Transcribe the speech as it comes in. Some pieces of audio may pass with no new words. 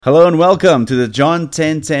Hello and welcome to the John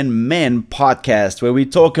 10:10 Men podcast, where we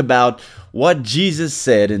talk about what Jesus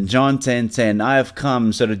said in John 10:10. I have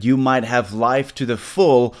come so that you might have life to the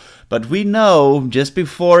full. But we know just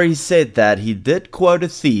before he said that, he did quote a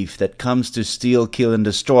thief that comes to steal, kill, and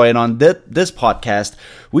destroy. And on this podcast,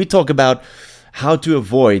 we talk about how to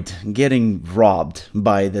avoid getting robbed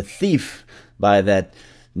by the thief, by that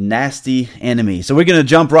nasty enemy. So we're going to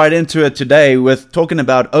jump right into it today with talking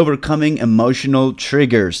about overcoming emotional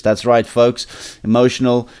triggers. That's right, folks.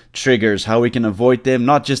 Emotional triggers, how we can avoid them,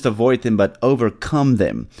 not just avoid them, but overcome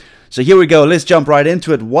them. So here we go. Let's jump right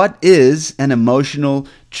into it. What is an emotional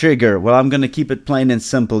trigger? Well, I'm going to keep it plain and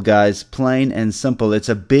simple, guys. Plain and simple. It's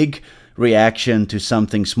a big reaction to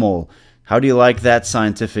something small. How do you like that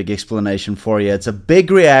scientific explanation for you? It's a big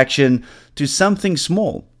reaction to something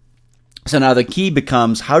small. So now the key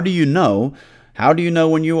becomes, how do you know? How do you know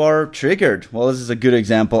when you are triggered? Well, this is a good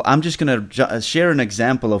example. I'm just going to share an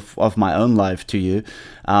example of my own life to you,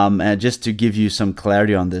 and just to give you some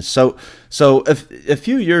clarity on this. So a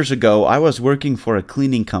few years ago, I was working for a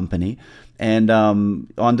cleaning company, and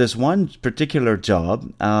on this one particular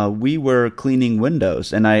job, we were cleaning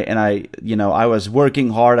windows, and I was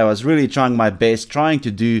working hard. I was really trying my best, trying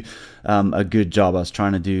to do a good job. I was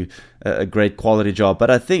trying to do a great quality job. But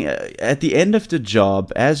I think at the end of the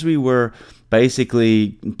job, as we were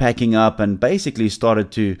basically packing up and basically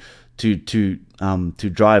started to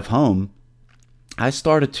drive home, I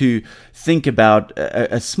started to think about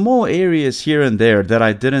a small areas here and there that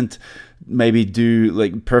I didn't maybe do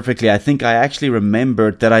like perfectly. I think I actually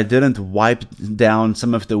remembered that I didn't wipe down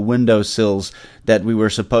some of the windowsills that we were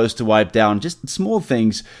supposed to wipe down. Just small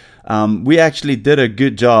things. We actually did a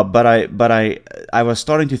good job, but I was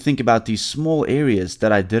starting to think about these small areas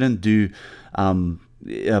that I didn't do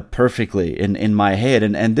perfectly in my head,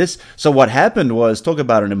 and this. So what happened was, talk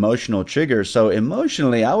about an emotional trigger. So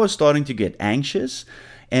emotionally, I was starting to get anxious,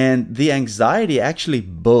 and the anxiety actually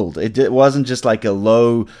built. It wasn't just like a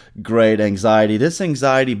low grade anxiety. This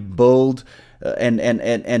anxiety built, and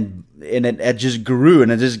it just grew,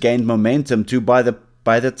 and it just gained momentum. To by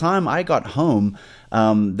the time I got home,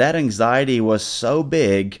 that anxiety was so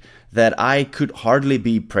big that I could hardly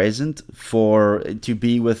be present to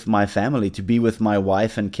be with my family, to be with my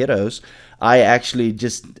wife and kiddos. I actually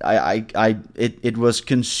just, it was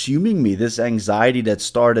consuming me. This anxiety that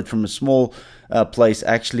started from a small place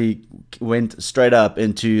actually went straight up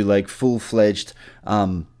into like full-fledged,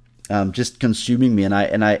 just consuming me. And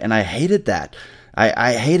I hated that.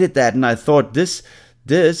 I hated that. And I thought this,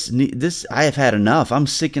 I have had enough. I'm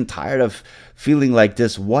sick and tired of feeling like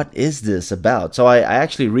this. What is this about? So I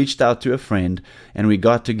actually reached out to a friend, and we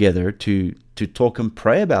got together to talk and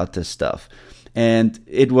pray about this stuff. And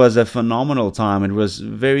it was a phenomenal time. It was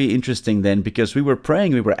very interesting then, because we were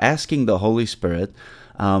praying, we were asking the Holy Spirit,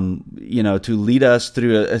 to lead us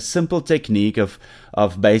through a simple technique of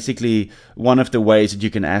basically, one of the ways that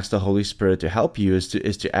you can ask the Holy Spirit to help you is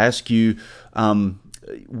to ask you,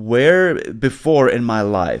 where before in my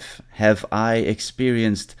life have I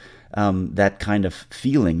experienced that kind of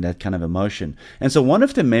feeling, that kind of emotion? And so one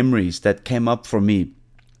of the memories that came up for me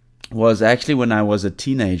was actually when I was a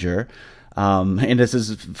teenager. And this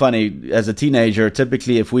is funny, as a teenager,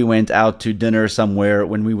 typically if we went out to dinner somewhere,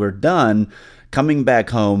 when we were done, coming back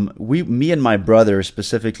home, me and my brother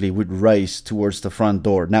specifically would race towards the front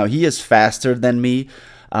door. Now, he is faster than me,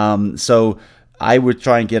 so I would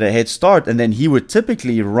try and get a head start, and then he would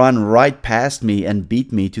typically run right past me and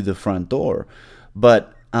beat me to the front door.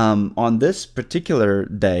 But on this particular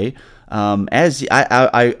day, as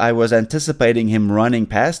I was anticipating him running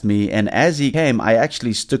past me, and as he came, I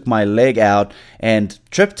actually stuck my leg out and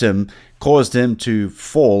tripped him, caused him to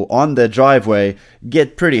fall on the driveway,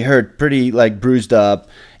 get pretty hurt, pretty like bruised up,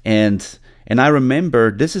 and I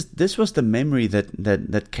remember this was the memory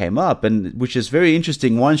that came up, and which is very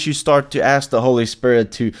interesting. Once you start to ask the Holy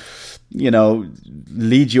Spirit to,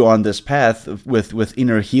 lead you on this path with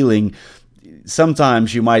inner healing,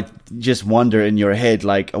 sometimes you might just wonder in your head,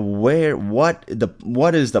 like, what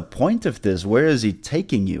is the point of this? Where is he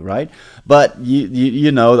taking you, right? But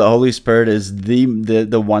you know, the Holy Spirit is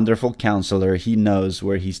the wonderful counselor. He knows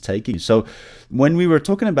where he's taking you. So when we were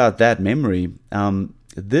talking about that memory,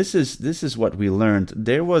 this is what we learned.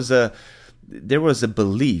 There was a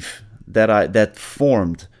belief that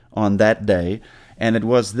formed on that day, and it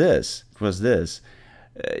was this.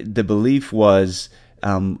 The belief was,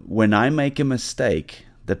 when I make a mistake,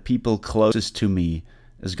 the people closest to me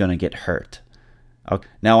is going to get hurt. Okay.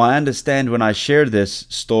 Now, I understand when I share this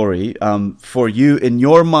story, for you, in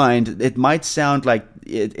your mind, it might sound like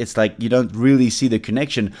it's like you don't really see the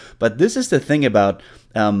connection. But this is the thing about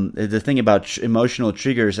emotional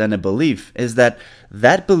triggers and a belief, is that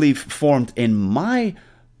belief formed in my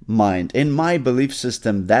mind, in my belief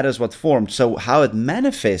system. That is what formed. So how it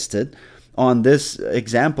manifested on this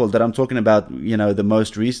example that I'm talking about,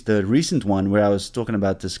 the recent one where I was talking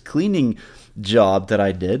about this cleaning job that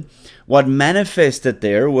I did, what manifested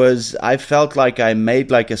there was I felt like I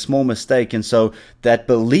made like a small mistake, and so that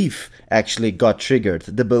belief actually got triggered.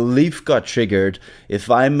 The belief got triggered. If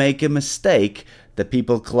I make a mistake, the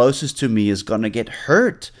people closest to me is going to get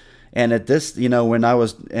hurt. And at this,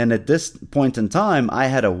 at this point in time, I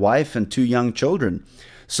had a wife and 2 young children.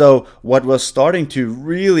 So what was starting to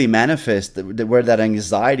really manifest, where that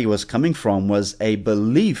anxiety was coming from, was a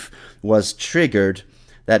belief was triggered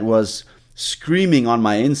that was screaming on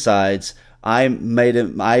my insides, I made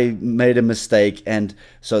a mistake, and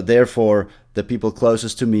so therefore the people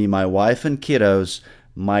closest to me, my wife and kiddos,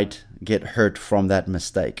 might get hurt from that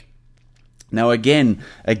mistake. Now again,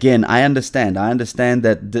 I understand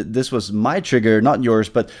that this was my trigger, not yours,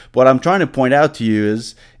 but what I'm trying to point out to you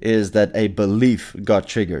is that a belief got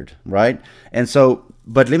triggered, right? And so,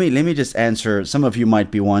 but let me just answer. Some of you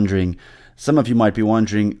might be wondering,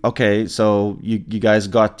 okay, so you guys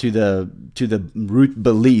got to the root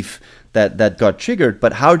belief that got triggered,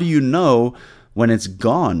 but how do you know when it's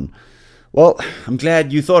gone? Well, I'm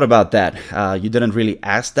glad you thought about that. You didn't really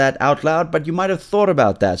ask that out loud, but you might have thought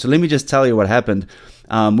about that. So let me just tell you what happened.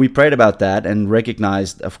 We prayed about that and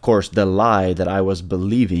recognized, of course, the lie that I was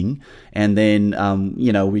believing, and then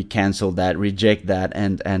we canceled that, reject that,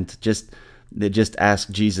 and just ask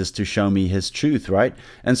Jesus to show me His truth, right?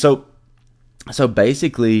 And so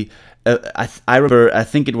basically, I remember, I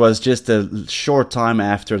think it was just a short time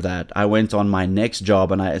after that, I went on my next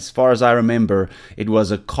job, and as far as I remember, it was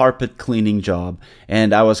a carpet cleaning job,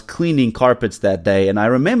 and I was cleaning carpets that day. And I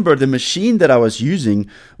remember the machine that I was using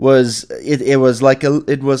was like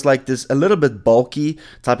this a little bit bulky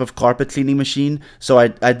type of carpet cleaning machine. So I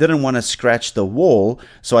didn't want to scratch the wall,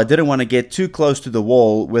 so I didn't want to get too close to the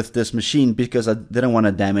wall with this machine because I didn't want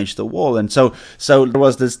to damage the wall. And so there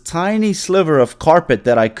was this tiny sliver of carpet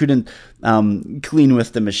that I couldn't clean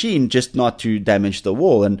with the machine, just not to damage the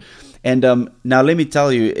wall. And now let me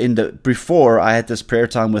tell you, before I had this prayer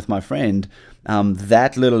time with my friend,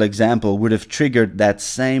 that little example would have triggered that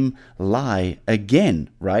same lie again,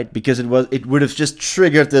 right? Because it would have just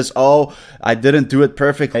triggered this, oh, I didn't do it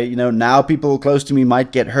perfectly, now people close to me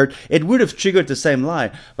might get hurt. It would have triggered the same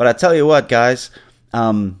lie. But I tell you what, guys,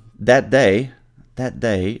 that day,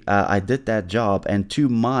 I did that job, and to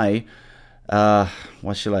my to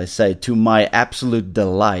my absolute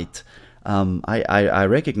delight, I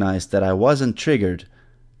recognized that I wasn't triggered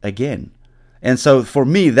again. And so for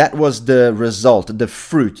me, that was the result, the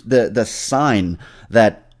fruit, the sign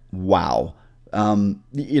that, wow,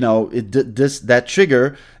 that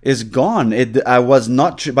trigger is gone. I was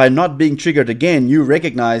not, by not being triggered again, you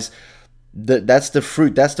recognize that's the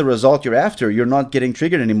fruit, that's the result you're after. You're not getting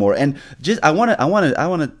triggered anymore. And just I want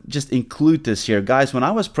to just include this here, guys. When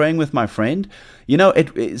I was praying with my friend,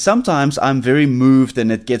 sometimes I'm very moved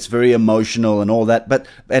and it gets very emotional and all that,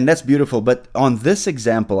 and that's beautiful. But on this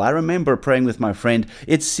example, I remember praying with my friend.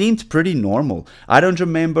 It seemed pretty normal. I don't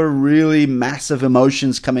remember really massive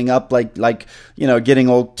emotions coming up, like getting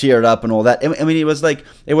all teared up and all that. I mean,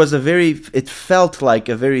 it felt like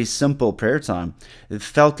a very simple prayer time. It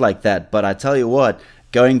felt like that. But I tell you what,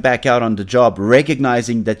 going back out on the job,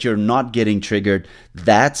 recognizing that you're not getting triggered,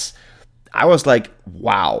 I was like,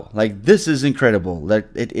 wow, like this is incredible. Like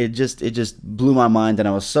it just blew my mind, and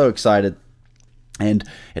I was so excited, and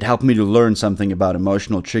it helped me to learn something about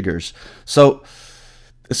emotional triggers. So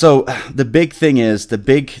the big thing is, the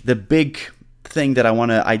big thing that I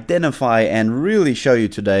want to identify and really show you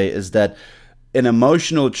today is that an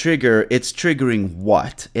emotional trigger, it's triggering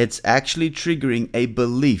what? It's actually triggering a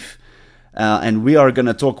belief. And we are going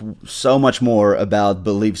to talk so much more about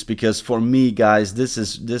beliefs, because for me, guys, this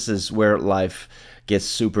is where life gets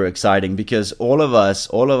super exciting, because all of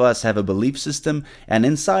us have a belief system, and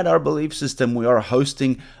inside our belief system we are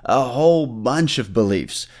hosting a whole bunch of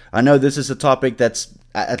beliefs. I know this is a topic that's,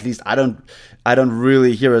 at least I don't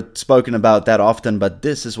really hear it spoken about that often, but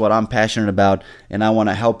this is what I'm passionate about, and I want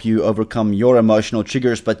to help you overcome your emotional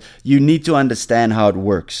triggers. But you need to understand how it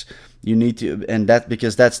works. You need to, and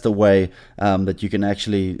because that's the way that you can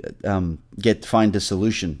actually find the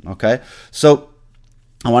solution. Okay, so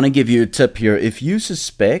I want to give you a tip here. If you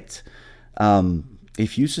suspect that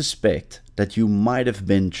you might have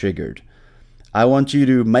been triggered, I want you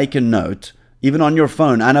to make a note Even on your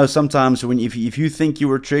phone. I know sometimes if you think you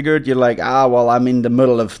were triggered, you're like, well, I'm in the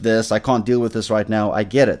middle of this. I can't deal with this right now. I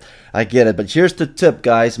get it. But here's the tip,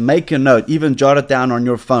 guys. Make a note. Even jot it down on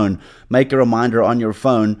your phone. Make a reminder on your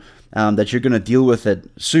phone that you're going to deal with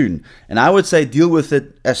it soon. And I would say deal with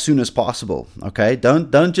it as soon as possible. Okay?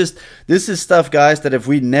 Don't just... This is stuff, guys, that if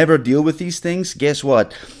we never deal with these things, guess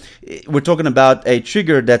what? We're talking about a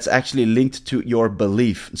trigger that's actually linked to your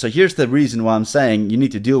belief. So here's the reason why I'm saying you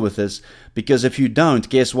need to deal with this. Because if you don't,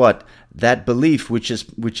 guess what? That belief, which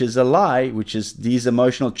is a lie, which is these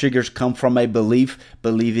emotional triggers come from a belief,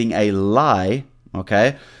 believing a lie.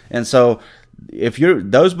 Okay, and so if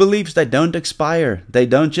those beliefs, they don't expire. They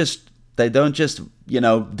don't just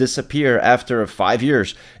disappear after 5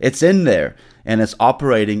 years. It's in there and it's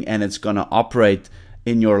operating, and it's gonna operate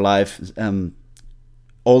in your life.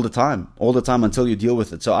 All the time until you deal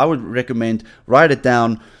with it. So I would recommend write it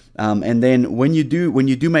down, and then when you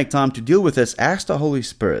do make time to deal with this, ask the Holy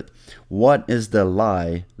Spirit, what is the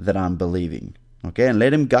lie that I'm believing? Okay, and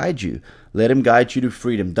let Him guide you. Let Him guide you to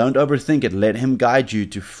freedom. Don't overthink it. Let Him guide you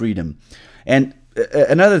to freedom. And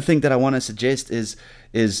another thing that I want to suggest is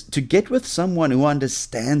to get with someone who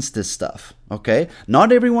understands this stuff. Okay,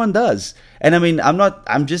 not everyone does, and I mean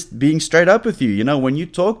I'm just being straight up with you. When you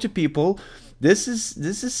talk to people. This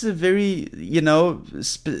is a very,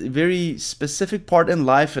 very specific part in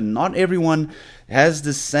life, and not everyone has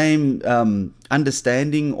the same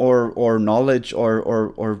understanding or knowledge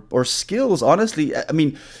or skills. Honestly, I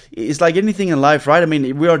mean, it's like anything in life, right? I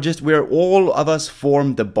mean, we're all of us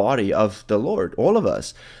form the body of the Lord, all of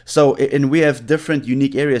us. So, and we have different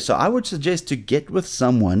unique areas. So I would suggest to get with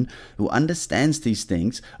someone who understands these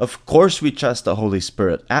things. Of course, we trust the Holy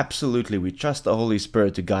Spirit. Absolutely, we trust the Holy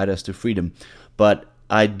Spirit to guide us to freedom. But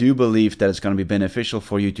I do believe that it's going to be beneficial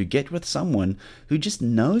for you to get with someone who just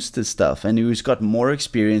knows this stuff and who's got more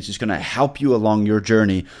experience, who's going to help you along your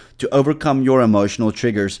journey to overcome your emotional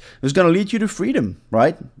triggers, who's going to lead you to freedom,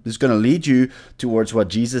 right? Who's going to lead you towards what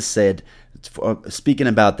Jesus said, speaking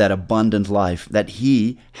about that abundant life that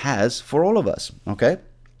He has for all of us, okay?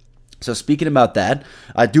 So speaking about that,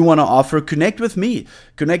 I do want to offer Connect with me.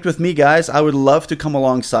 Connect with me, guys. I would love to come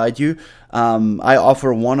alongside you. I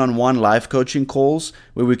offer one-on-one life coaching calls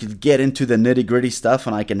where we could get into the nitty-gritty stuff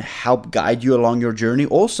and I can help guide you along your journey.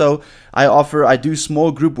 Also, I do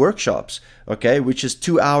small group workshops, okay, which is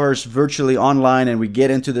 2 hours virtually online, and we get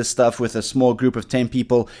into this stuff with a small group of 10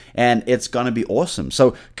 people, and it's going to be awesome.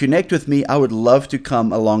 So connect with me. I would love to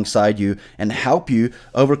come alongside you and help you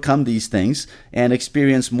overcome these things and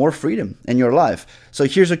experience more freedom in your life. So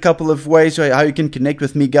here's a couple of ways how you can connect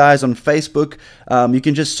with me, guys. On Facebook, you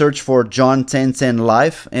can just search for John 1010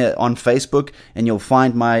 Life on Facebook, and you'll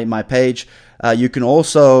find my page. You can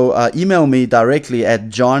also email me directly at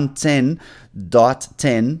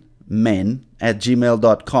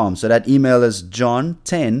john10.10men@gmail.com. So that email is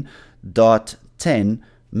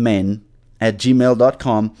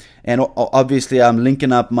john10.10men@gmail.com. And obviously I'm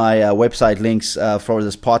linking up my website links for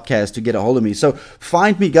this podcast to get a hold of me. So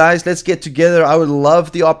find me, guys. Let's get together. I would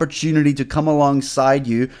love the opportunity to come alongside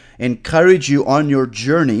you, encourage you on your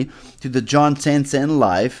journey to the John 10:10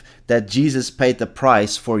 life that Jesus paid the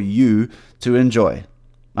price for you to enjoy.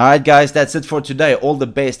 All right, guys, that's it for today. All the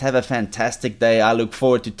best. Have a fantastic day. I look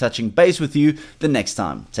forward to touching base with you the next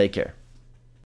time. Take care.